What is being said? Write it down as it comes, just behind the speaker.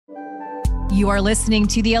You are listening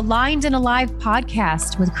to the Aligned and Alive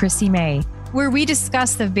podcast with Chrissy May, where we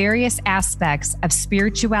discuss the various aspects of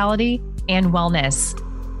spirituality and wellness.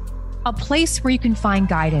 A place where you can find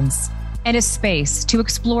guidance and a space to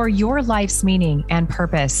explore your life's meaning and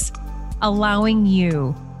purpose, allowing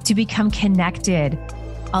you to become connected,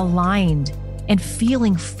 aligned, and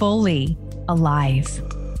feeling fully alive.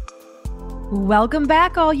 Welcome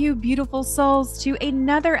back, all you beautiful souls, to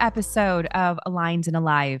another episode of Aligned and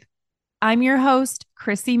Alive. I'm your host,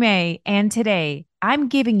 Chrissy May, and today I'm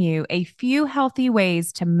giving you a few healthy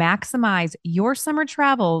ways to maximize your summer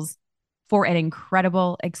travels for an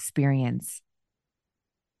incredible experience.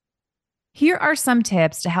 Here are some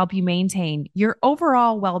tips to help you maintain your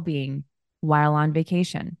overall well-being while on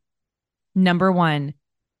vacation. Number 1,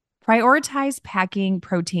 prioritize packing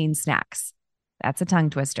protein snacks. That's a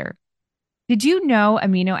tongue twister. Did you know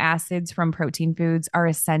amino acids from protein foods are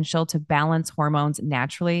essential to balance hormones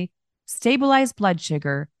naturally, stabilize blood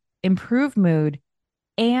sugar, improve mood,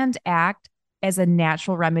 and act as a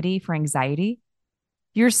natural remedy for anxiety?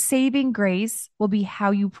 Your saving grace will be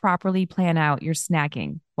how you properly plan out your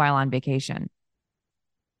snacking while on vacation.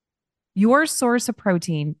 Your source of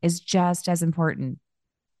protein is just as important.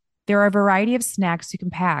 There are a variety of snacks you can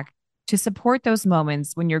pack to support those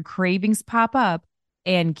moments when your cravings pop up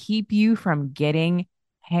and keep you from getting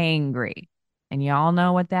hangry. And y'all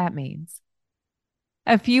know what that means.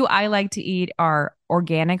 A few I like to eat are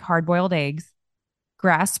organic hard-boiled eggs,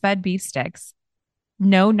 grass-fed beef sticks,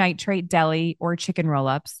 no nitrate deli or chicken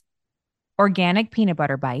roll-ups, organic peanut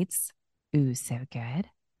butter bites. Ooh, so good.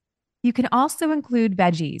 You can also include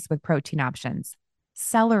veggies with protein options,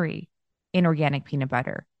 celery in organic peanut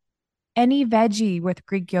butter, any veggie with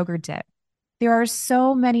Greek yogurt dip. There are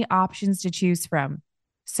so many options to choose from.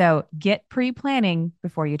 So get pre-planning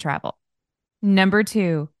before you travel. Number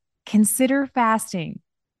 2, consider fasting.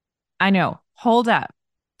 I know, hold up.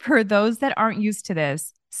 For those that aren't used to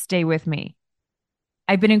this, stay with me.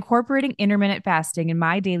 I've been incorporating intermittent fasting in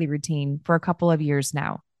my daily routine for a couple of years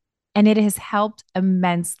now, and it has helped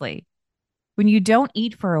immensely. When you don't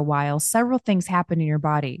eat for a while, several things happen in your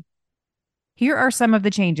body. Here are some of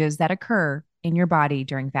the changes that occur in your body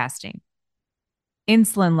during fasting.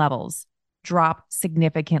 Insulin levels drop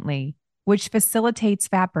significantly, which facilitates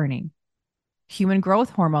fat burning. Human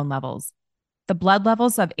growth hormone levels. The blood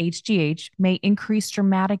levels of HGH may increase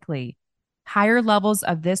dramatically. Higher levels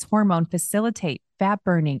of this hormone facilitate fat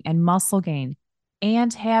burning and muscle gain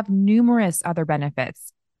and have numerous other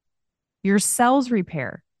benefits. Your cells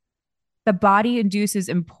repair. The body induces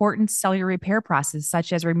important cellular repair processes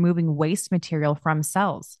such as removing waste material from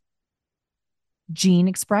cells. Gene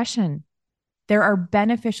expression. There are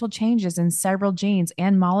beneficial changes in several genes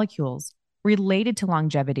and molecules related to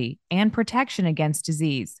longevity and protection against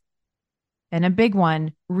disease. And a big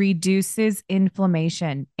one, reduces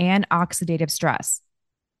inflammation and oxidative stress.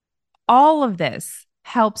 All of this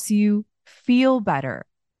helps you feel better.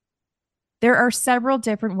 There are several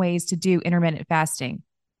different ways to do intermittent fasting,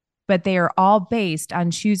 but they are all based on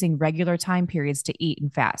choosing regular time periods to eat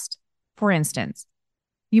and fast. For instance,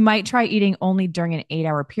 you might try eating only during an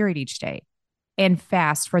 8-hour period each day and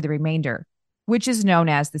fast for the remainder, which is known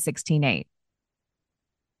as the 16-8.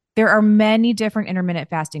 There are many different intermittent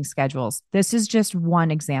fasting schedules. This is just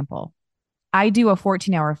one example. I do a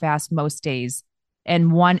 14-hour fast most days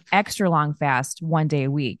and one extra long fast one day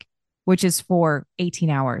a week, which is for 18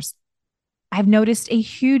 hours. I've noticed a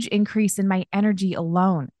huge increase in my energy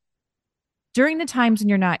alone. During the times when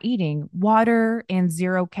you're not eating, water and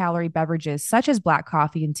 0-calorie beverages such as black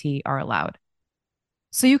coffee and tea are allowed.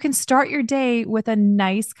 So you can start your day with a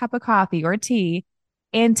nice cup of coffee or tea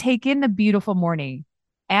and take in the beautiful morning.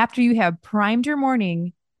 After you have primed your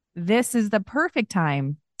morning, this is the perfect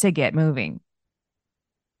time to get moving.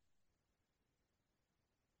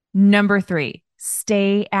 Number 3,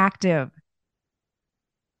 stay active.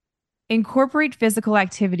 Incorporate physical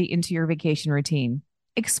activity into your vacation routine.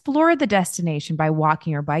 Explore the destination by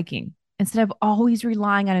walking or biking instead of always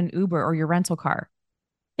relying on an Uber or your rental car.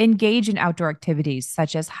 Engage in outdoor activities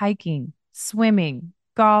such as hiking, swimming,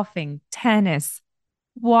 golfing, tennis,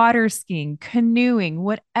 water skiing, canoeing,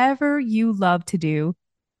 whatever you love to do.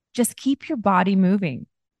 Just keep your body moving.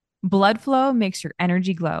 Blood flow makes your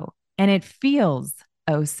energy glow, and it feels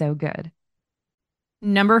oh so good.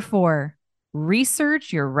 Number 4,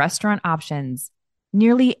 research your restaurant options.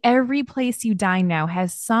 Nearly every place you dine now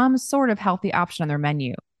has some sort of healthy option on their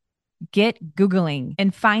menu. Get Googling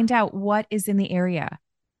and find out what is in the area.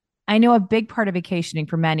 I know a big part of vacationing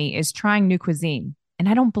for many is trying new cuisine, and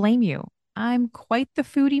I don't blame you. I'm quite the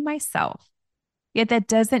foodie myself. Yet that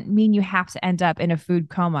doesn't mean you have to end up in a food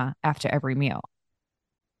coma after every meal.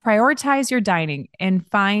 Prioritize your dining and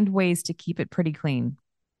find ways to keep it pretty clean.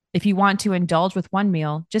 If you want to indulge with one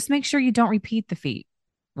meal, just make sure you don't repeat the feat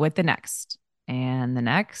with the next and the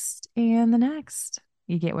next and the next.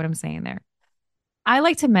 You get what I'm saying there. I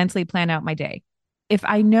like to mentally plan out my day. If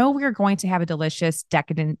I know we're going to have a delicious,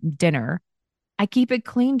 decadent dinner, I keep it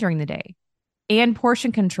clean during the day. And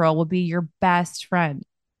portion control will be your best friend.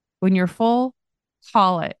 When you're full,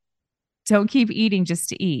 call it. Don't keep eating just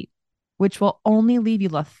to eat, which will only leave you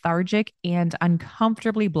lethargic and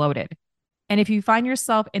uncomfortably bloated. And if you find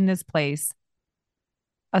yourself in this place,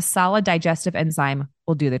 a solid digestive enzyme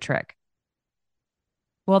will do the trick.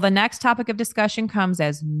 Well, the next topic of discussion comes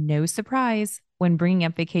as no surprise when bringing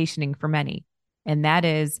up vacationing for many, and that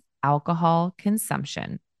is alcohol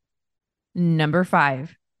consumption. Number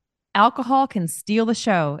 5, alcohol can steal the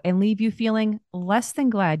show and leave you feeling less than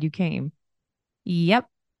glad you came. Yep.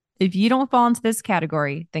 If you don't fall into this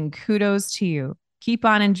category, then kudos to you. Keep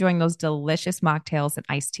on enjoying those delicious mocktails and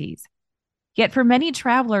iced teas. Yet for many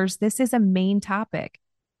travelers, this is a main topic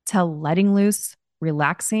to letting loose,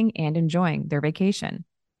 relaxing, and enjoying their vacation.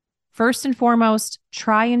 First and foremost,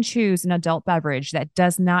 try and choose an adult beverage that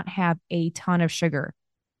does not have a ton of sugar.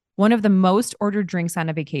 One of the most ordered drinks on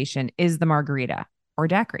a vacation is the margarita or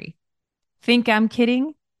daiquiri. Think I'm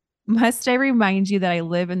kidding? Must I remind you that I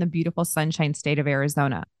live in the beautiful Sunshine State of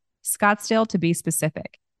Arizona, Scottsdale to be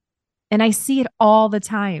specific, and I see it all the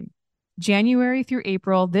time. January through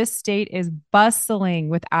April, this state is bustling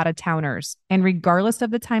with out-of-towners, and regardless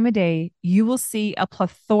of the time of day, you will see a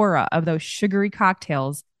plethora of those sugary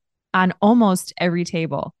cocktails on almost every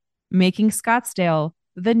table, making Scottsdale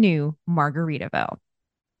the new Margaritaville.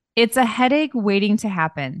 It's a headache waiting to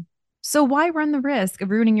happen. So why run the risk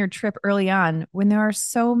of ruining your trip early on when there are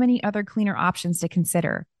so many other cleaner options to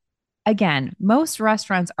consider? Again, most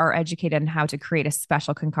restaurants are educated on how to create a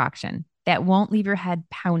special concoction that won't leave your head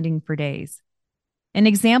pounding for days. An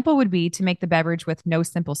example would be to make the beverage with no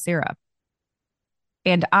simple syrup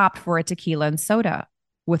and opt for a tequila and soda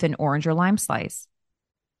with an orange or lime slice.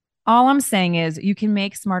 All I'm saying is you can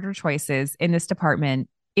make smarter choices in this department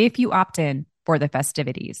if you opt in for the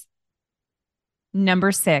festivities.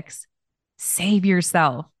 Number 6, save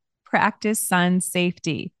yourself. Practice sun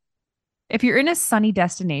safety. If you're in a sunny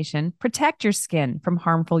destination, protect your skin from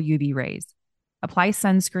harmful UV rays. Apply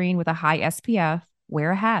sunscreen with a high SPF,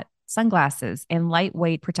 wear a hat, sunglasses, and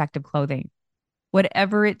lightweight protective clothing.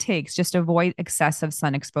 Whatever it takes, just avoid excessive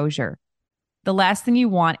sun exposure. The last thing you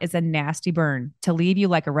want is a nasty burn to leave you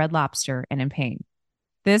like a red lobster and in pain.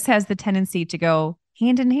 This has the tendency to go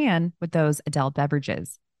hand in hand with those adult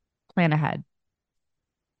beverages. Plan ahead.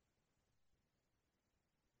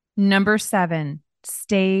 Number 7,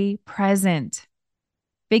 stay present.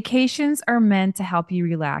 Vacations are meant to help you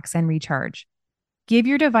relax and recharge. Give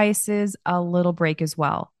your devices a little break as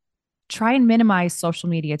well. Try and minimize social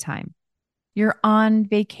media time. You're on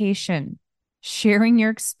vacation. Sharing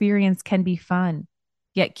your experience can be fun,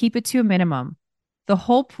 yet keep it to a minimum. The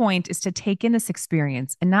whole point is to take in this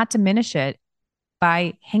experience and not diminish it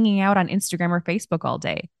by hanging out on Instagram or Facebook all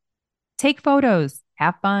day. Take photos,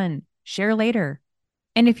 have fun, share later.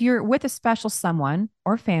 And if you're with a special someone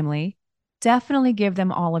or family, definitely give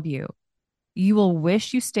them all of you. You will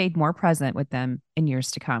wish you stayed more present with them in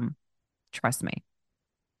years to come. Trust me.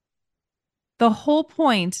 The whole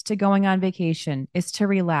point to going on vacation is to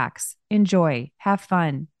relax, enjoy, have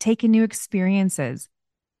fun, take in new experiences,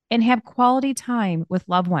 and have quality time with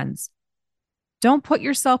loved ones. Don't put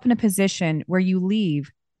yourself in a position where you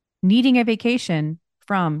leave needing a vacation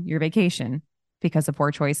from your vacation because of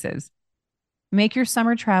poor choices. Make your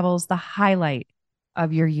summer travels the highlight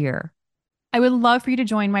of your year. I would love for you to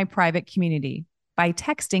join my private community by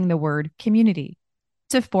texting the word community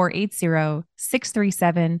to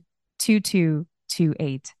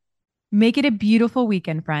 480-637-2228. Make it a beautiful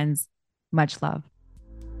weekend, friends. Much love.